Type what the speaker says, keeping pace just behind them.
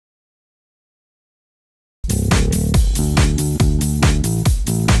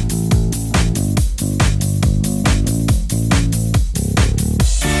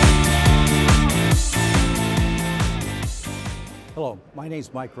My name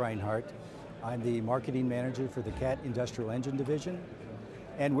is Mike Reinhart. I'm the marketing manager for the CAT Industrial Engine Division,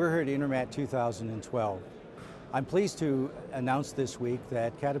 and we're here at INTERMAT 2012. I'm pleased to announce this week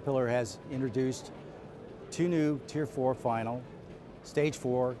that Caterpillar has introduced two new Tier 4 final, Stage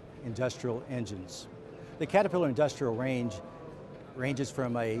 4 industrial engines. The Caterpillar industrial ranges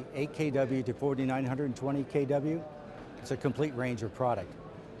from a 8 kW to 4,920 kW. It's a complete range of product.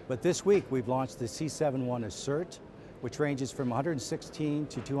 But this week we've launched the C71 ACERT, which ranges from 116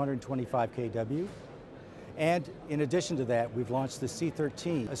 to 225 kW. And in addition to that, we've launched the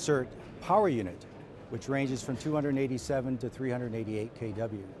C13 ACERT power unit, which ranges from 287 to 388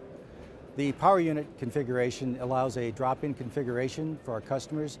 kW. The power unit configuration allows a drop-in configuration for our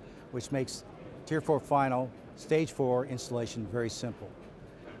customers, which makes Tier 4 final, Stage 4 installation very simple.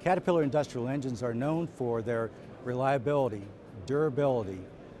 Caterpillar industrial engines are known for their reliability, durability,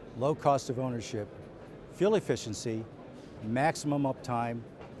 low cost of ownership, fuel efficiency, maximum uptime,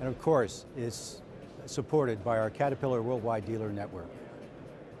 and of course is supported by our Caterpillar worldwide dealer network.